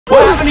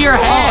to your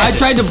head? I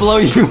tried to blow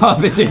you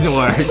up. It didn't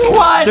work.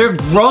 What? They're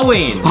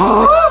growing.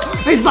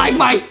 It's like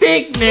my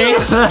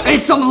thickness.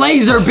 It's some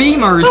laser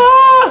beamers.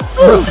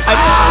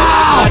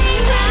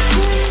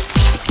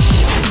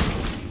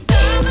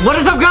 What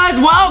is up, guys?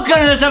 Welcome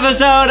to this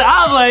episode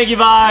of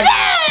LankyBox.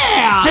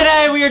 Yeah!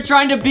 Today we are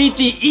trying to beat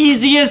the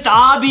easiest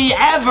obby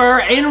ever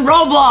in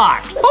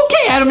Roblox.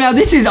 Okay, Adam, now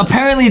this is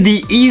apparently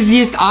the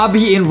easiest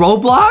obby in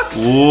Roblox.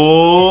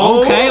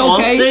 Ooh, okay. we'll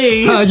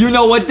see. You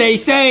know what they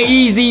say,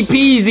 easy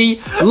peasy,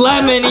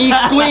 lemony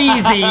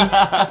squeezy.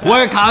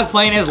 We're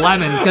cosplaying as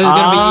lemons because it's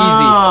gonna be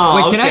easy.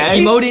 Wait, can I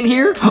emote in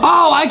here?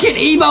 Oh, I can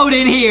emote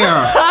in here.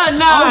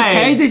 Nice.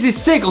 Okay, this is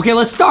sick. Okay,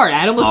 let's start,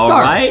 Adam, let's start. All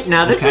right,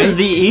 now this is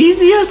the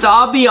easiest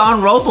obby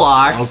on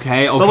Roblox.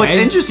 Okay. But what's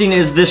interesting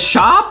is this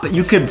shop,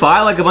 you could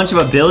buy like a bunch of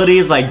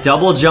abilities like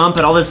double jump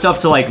and all this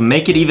stuff to like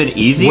make it even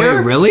easier.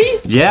 Wait, really?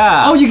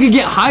 Yeah. Oh, you could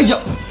get high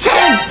jump.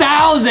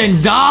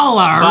 $10,000.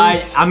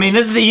 But, I mean,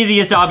 this is the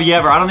easiest obby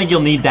ever. I don't think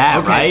you'll need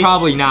that, right?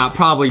 Probably not.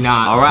 Probably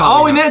not. All right.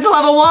 Probably we made it to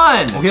level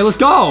 1. Okay, let's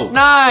go.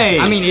 Nice.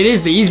 I mean, it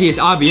is the easiest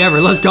obby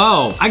ever. Let's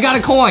go. I got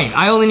a coin.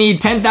 I only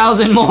need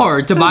 10,000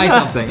 more to buy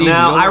something.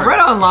 Now, I read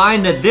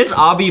online that this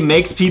obby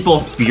makes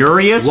people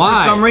furious for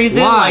some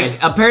reason. Why? Like,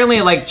 apparently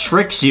it like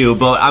tricks you,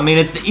 but I mean,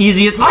 it's the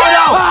easiest. Oh no!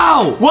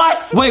 Wow!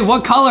 What? Wait,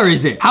 what color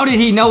is it? How did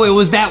he know it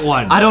was that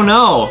one? I don't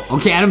know.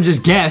 Okay, Adam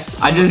just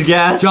guessed. I just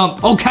guessed.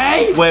 Jump.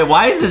 Okay. Wait,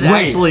 why is this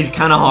actually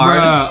kind of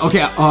hard?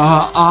 Okay.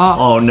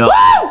 Oh no.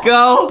 Woo!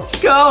 Go.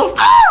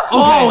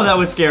 Oh, that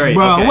was scary.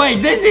 Bro,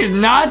 wait, this is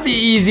not the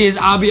easiest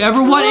obby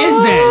ever. What is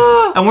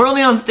this? And we're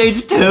only on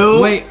stage 2.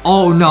 Wait,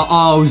 oh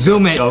no,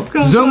 zoom it.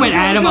 Zoom it,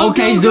 Adam.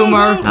 Okay,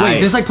 zoomer. Nice. Wait,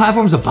 there's like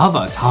platforms above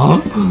us, huh?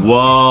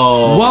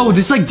 Whoa,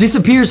 this like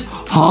disappears.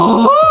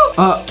 Huh?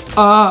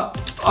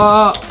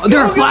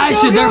 They're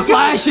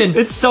flashing.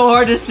 It's so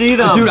hard to see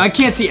them. Dude, I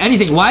can't see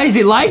anything. Why is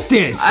it like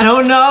this? I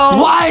don't know.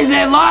 Why is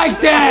it like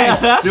this?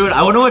 Dude,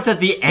 I wonder what's at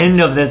the end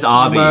of this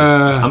obby.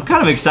 I'm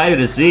kind of excited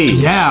to see.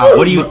 Yeah.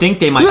 What do you think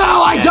they might?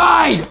 No, I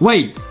died.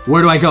 Wait,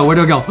 where do I go?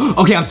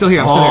 Okay, I'm still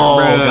here.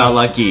 Got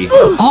lucky.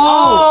 You're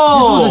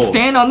supposed to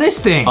stand on this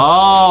thing.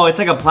 Oh, it's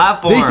like a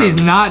platform. This is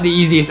not the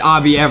easiest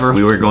obby ever.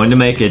 We were going to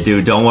make it,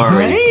 dude. Don't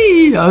worry.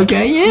 Hey,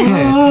 okay,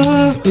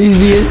 yeah.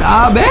 Easiest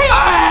obby.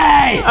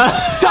 Hey!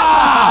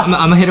 Stop! I'm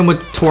gonna hit him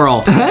with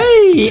twirl.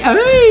 Hey!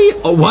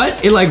 Oh,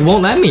 what? It like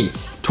won't let me.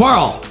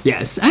 Twirl.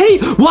 Yes. Hey,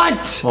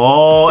 what?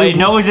 Oh, it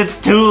knows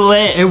it's too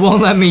lit. It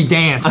won't let me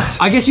dance.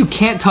 I guess you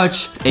can't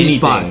touch these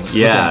spots.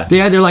 Yeah.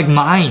 Okay. They're like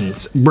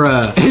mines,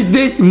 bruh. Is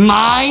this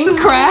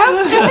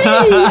Minecraft?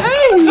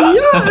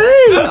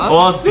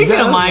 Well, speaking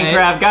of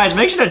Minecraft, guys,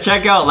 make sure to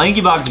check out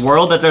LankyBox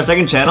World. That's our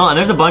second channel, and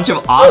there's a bunch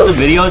of awesome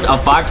videos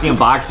of Foxy and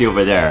Boxy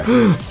over there.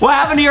 What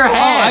happened to your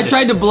head? I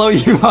tried to blow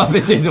you up.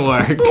 It didn't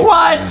work.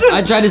 What?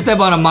 I tried to step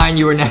on a mine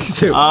you were next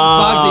to.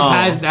 Foxy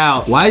passed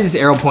out. Why is this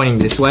arrow pointing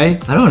this way?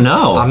 I don't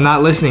know. I'm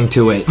not listening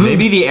to it.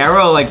 Maybe the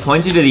arrow like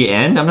points you to the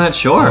end? I'm not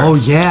sure. Oh,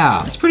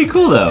 yeah. It's pretty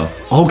cool, though.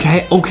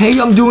 Okay,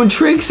 I'm doing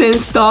tricks and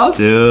stuff.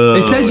 Dude.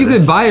 It says you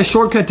could buy a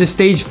shortcut to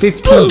stage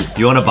 15. Do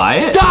you want to buy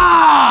it?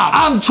 Stop!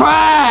 I'm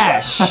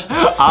trash!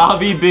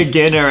 Obby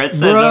beginner, it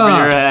says over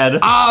your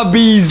head.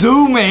 Obby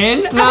zoom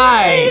in.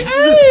 Nice.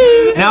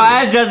 Now,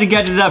 as Justin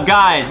catches up,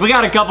 guys, we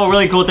got a couple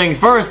really cool things.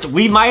 First,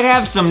 we might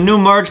have some new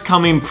merch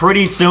coming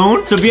pretty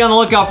soon, so be on the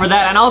lookout for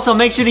that. And also,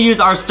 make sure to use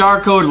our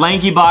star code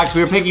LankyBox.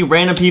 We are picking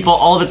random people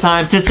all the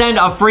time to send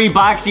a free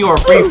Boxy or a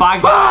free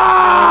Foxy.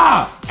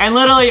 And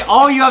literally,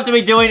 all you have to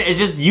be doing is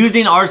just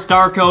using our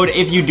star code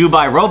if you do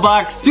buy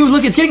Robux. Dude,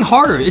 look, it's getting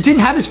harder. It didn't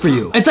have this for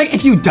you. It's like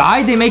if you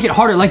died, they make it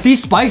harder. Like these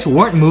spikes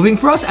weren't moving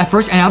for us at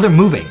first, and now they're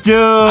moving. Dude.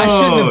 I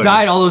shouldn't have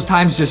died all those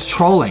times just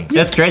trolling.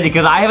 That's crazy,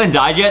 because I haven't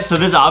died yet, so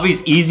this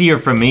obby's easier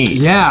for me.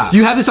 Yeah. Do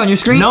you have this on your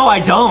screen? No, I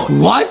don't.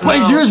 What?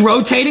 Wait, is yours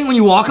rotating when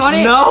you walk on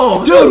it?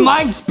 No. Dude,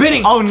 mine's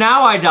spinning. Oh,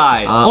 now I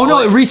died. Oh, no,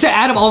 it reset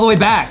Adam all the way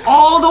back.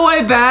 All the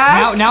way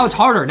back? Now it's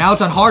harder. Now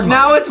it's on hard mode.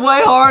 Now it's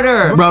way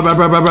harder.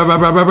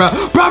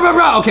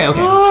 Bro. Okay.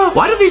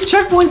 Why do these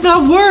checkpoints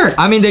not work?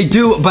 I mean, they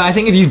do, but I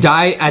think if you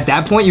die at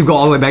that point, you go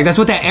all the way back. That's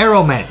what that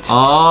arrow meant.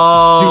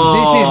 Oh. Dude,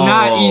 this is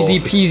not easy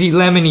peasy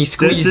lemony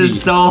squeezy. This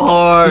is so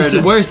hard.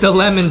 Where's the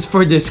lemons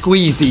for the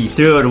squeezy?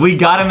 Dude, we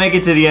gotta make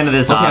it to the end of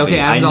this obby. Okay,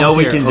 I know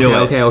we can do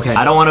it. Okay.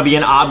 I don't want to be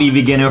an obby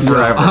beginner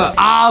forever.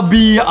 I'll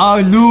be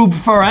a noob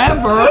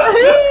forever.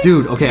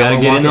 Dude, okay. Gotta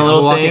get in the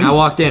little thing. I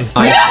walked in.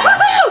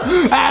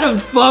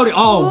 Adam's floating.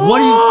 Oh,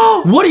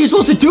 what are you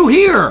supposed to do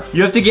here?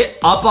 You have to get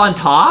up on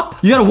top?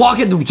 You gotta walk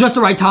in just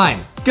the right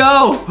time.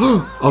 Go.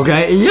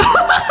 Okay. Go.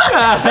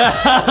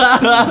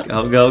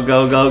 Dude,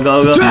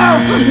 no!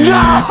 Did you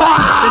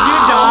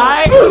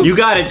die? You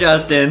got it,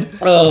 Justin.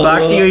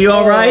 Foxy, are you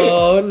all right?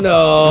 Oh,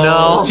 no.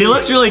 No. She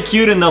looks really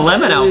cute in the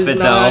lemon outfit,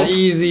 though.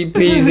 Easy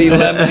peasy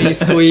lemony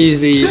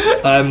squeezy.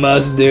 I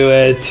must do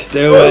it.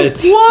 Do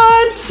it.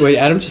 What? Wait,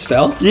 Adam just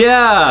fell?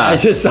 Yeah. I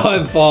just saw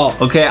him fall.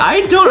 Okay,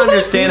 I don't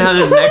understand how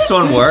this next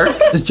one works.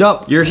 Just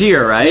jump. You're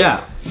here, right?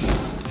 Yeah.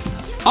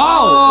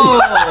 Oh!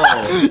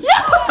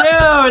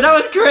 Dude, that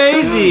was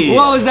crazy.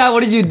 What was that?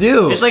 What did you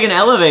do? It's like an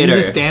elevator. You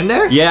just stand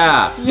there?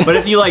 Yeah, but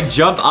if you like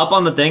jump up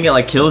on the thing, it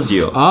like kills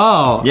you.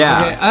 Oh. Yeah.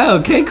 Okay. Oh,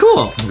 okay,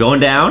 cool. Going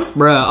down?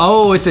 Bruh,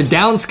 oh, it's a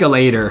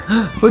downscalator.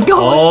 We're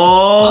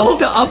going up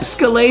the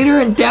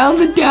upscalator and down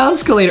the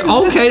downscalator.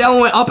 Okay, that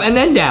one went up and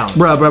then down.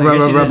 Bruh.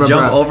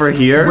 Jump over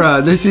here.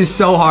 Bruh, this is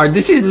so hard.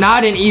 This is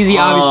not an easy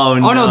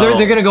obby. Oh, no.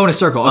 They're gonna go in a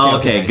circle.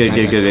 Okay, Good.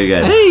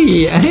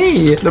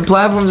 Hey, the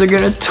platforms are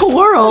gonna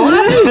twirl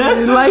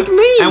like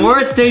me. And we're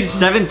at stage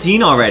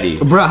 17 already.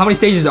 Bruh, how many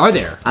stages are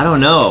there? I don't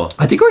know.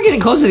 I think we're getting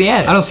close to the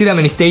end. I don't see that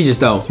many stages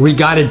though. We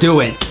gotta do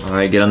it. All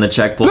right, get on the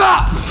checkpoint.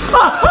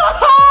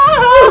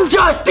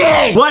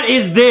 Justin! What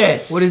is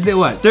this? What is it?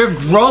 What? They're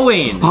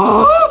growing.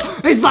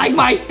 It's like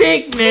my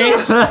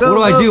thickness. What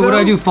do I do? What do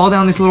I do? Fall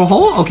down this little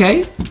hole?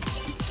 Okay.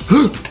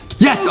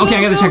 Yes, okay,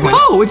 I got the checkpoint.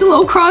 Oh, it's a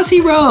little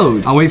crossy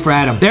road. I'll wait for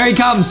Adam. There he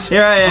comes.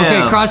 Here I am.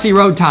 Okay, crossy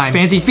road time.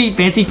 Fancy feet,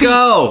 fancy feet.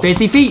 Go.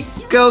 Fancy feet.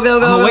 Go. I'm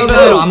gonna wait in the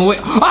middle. I'm gonna wait.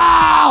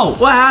 Ow!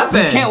 What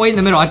happened? You can't wait in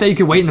the middle. I thought you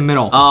could wait in the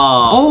middle.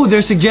 Oh,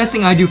 they're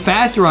suggesting I do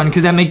faster run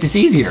because that make this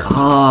easier.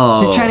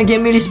 Oh. They're trying to get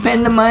me to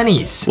spend the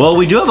monies. Well,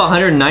 we do have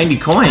 190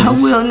 coins. I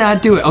will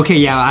not do it. Okay,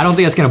 yeah, I don't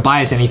think that's gonna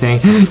buy us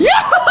anything.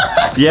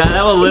 Yeah,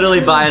 that will literally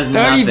buy us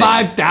nothing.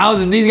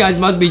 35,000. These guys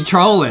must be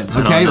trolling.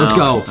 Okay, let's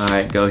go. All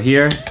right, go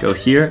here.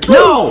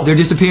 No! They're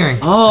disappearing.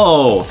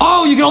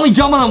 Oh, you can only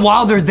jump on them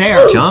while they're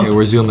there. Jump? Okay,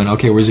 we're zooming.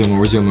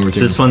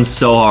 This one's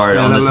so hard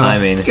on the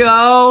timing.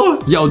 Go!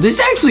 Yo, this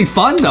is actually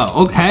fun though,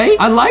 okay?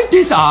 I like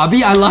this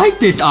obby.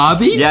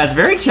 Yeah, it's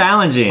very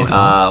challenging.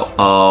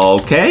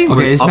 Okay.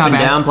 Okay, it's up not and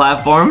bad. down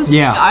platforms.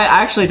 Yeah. I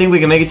actually think we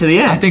can make it to the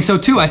end. I think so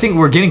too. I think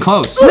we're getting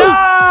close.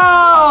 No!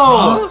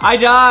 I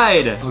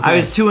died. Okay. I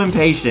was too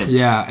impatient.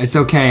 Yeah, it's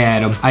okay,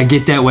 Adam. I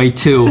get that way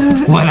too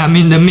when I'm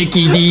in the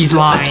Mickey D's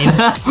line.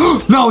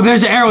 No,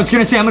 there's an arrow. It's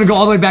gonna say I'm gonna go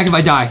all the way back if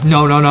I die.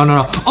 No.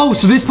 Oh,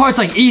 so this part's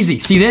like easy.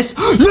 See this?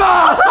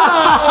 No!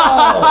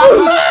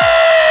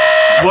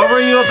 What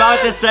were you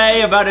about to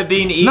say about it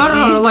being easy?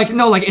 No,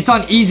 like it's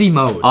on easy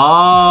mode.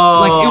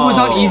 Oh. Like it was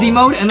on easy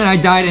mode and then I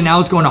died and now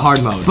it's going to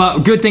hard mode.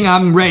 But good thing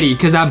I'm ready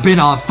because I've been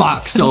on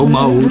Foxo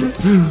mode.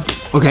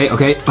 Okay.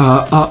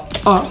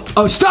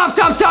 Stop!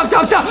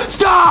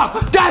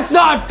 That's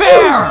not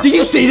fair! Did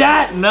you see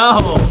that?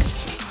 No.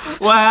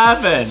 What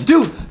happened?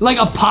 Dude, like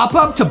a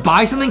pop-up to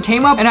buy something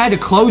came up and I had to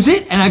close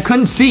it and I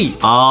couldn't see.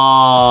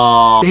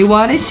 Oh. They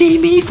want to see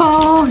me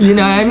fall. You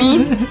know what I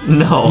mean?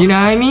 No. You know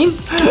what I mean?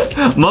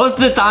 Most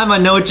of the time I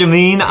know what you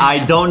mean. I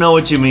don't know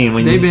what you mean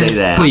when you say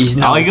that. Please,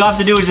 no. All you have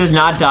to do is just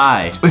not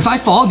die. If I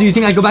fall, do you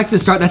think I go back to the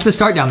start? That's the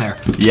start down there.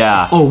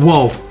 Yeah. Oh,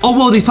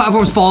 whoa, these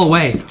platforms fall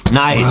away.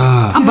 Nice.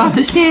 I'm about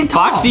to stand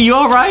tall. Foxy, you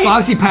all right?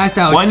 Foxy passed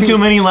out. One too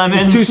many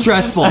lemons. It's too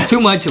stressful. Too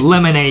much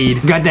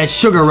lemonade. Got that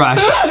sugar rush.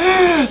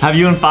 Have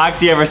you and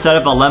Foxy ever set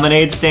up a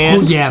lemonade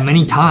stand? Oh, yeah,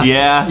 many times.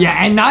 Yeah?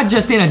 Yeah, and not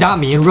just in Adopt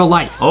Me, in real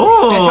life.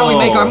 Oh. That's how we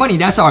make our money.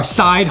 That's our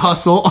side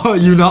hustle,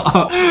 you know.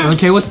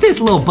 Okay, what's this?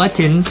 Little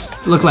buttons.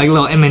 Look like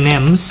little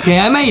M&Ms. Okay,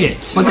 I made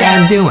it. What's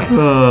Adam doing?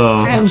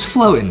 Oh. Adam's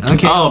floating.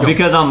 Okay. Oh,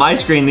 because on my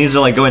screen, these are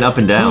like going up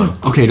and down.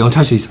 Okay, don't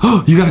touch these.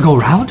 You gotta go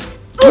around?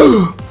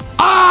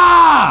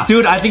 Ah!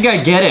 Dude, I think I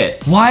get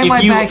it. Why am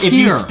I back here? If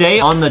you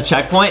stay on the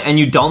checkpoint and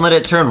you don't let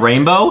it turn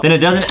rainbow, then it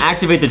doesn't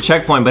activate the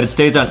checkpoint, but it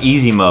stays on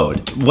easy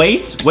mode.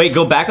 Wait,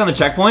 go back on the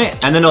checkpoint,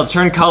 and then it'll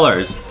turn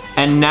colors.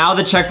 And now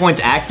the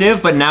checkpoint's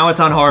active, but now it's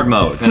on hard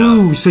mode.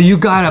 Dude, so you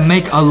gotta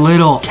make a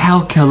little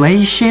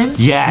calculation?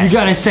 Yes. You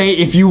gotta say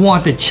if you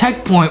want the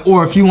checkpoint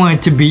or if you want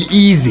it to be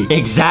easy.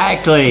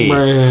 Exactly.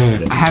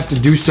 Man, I have to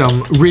do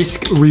some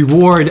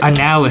risk-reward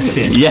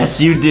analysis.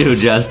 Yes, you do,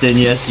 Justin.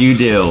 Yes, you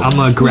do. I'm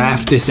gonna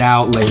graph this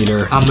out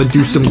later. I'm gonna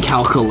do some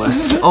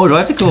calculus. Oh, do I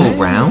have to go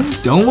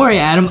around? Don't worry,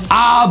 Adam.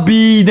 I'll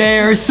be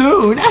there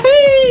soon.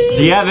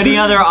 Do you have any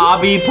other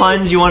obby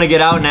puns you want to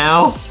get out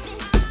now?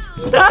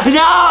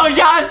 No,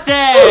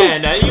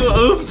 Justin! You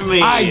oofed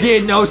me. I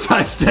did no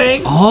such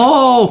thing.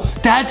 Oh,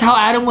 that's how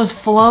Adam was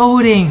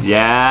floating.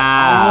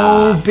 Yeah.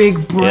 Oh,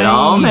 big brain. It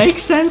all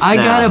makes sense I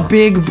now. got a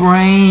big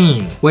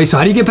brain. Wait, so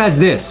how do you get past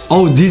this?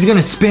 Oh, these are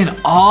gonna spin.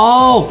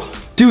 Oh,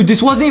 dude,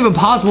 this wasn't even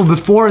possible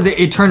before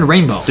it turned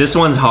rainbow. This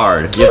one's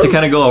hard. You have to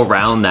kind of go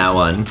around that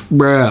one.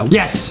 Bruh.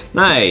 Yes.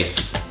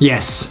 Nice.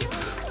 Yes.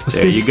 What's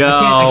There this? you go.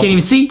 I can't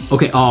even see.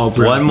 Okay, oh,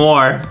 bro. One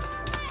more.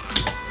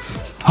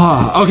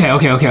 Okay.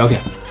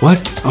 What?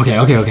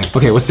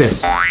 Okay, what's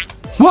this?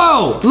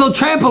 Whoa, little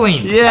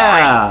trampoline.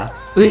 Yeah.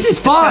 This is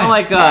fun.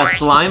 Kind of like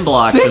slime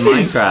blocks This in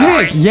is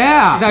Minecraft. sick.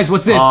 Yeah. Guys,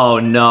 what's this? Oh,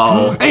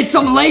 no. It's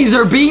some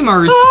laser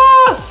beamers.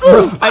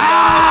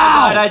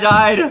 I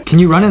died. Can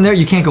you run in there?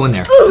 You can't go in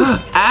there.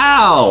 Ow.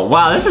 Ow!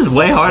 Wow, this is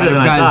way harder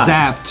than I thought.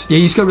 Got zapped. Yeah,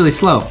 you just go really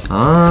slow.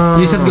 Oh.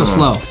 You just have to go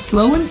slow.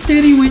 Slow and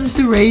steady wins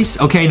the race.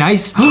 Okay,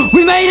 nice.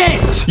 We made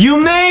it! You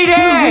made it!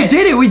 Dude, we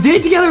did it. We did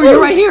it together. You're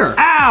right here.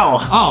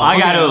 Ow! Oh, I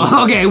got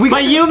to. Okay,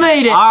 but you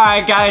made it. All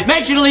right, guys.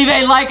 Make sure to leave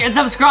a like and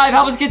subscribe.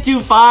 Help us get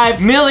to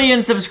 5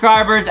 million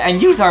subscribers and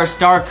use our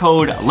star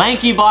code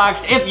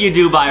LankyBox if you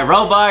do buy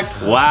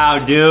Robux. Wow,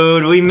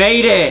 dude, we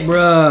made it.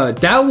 Bruh,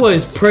 that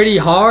was pretty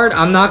hard.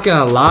 I'm not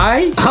gonna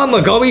lie. I'm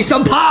gonna go eat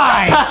some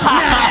pie.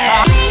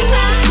 Yeah.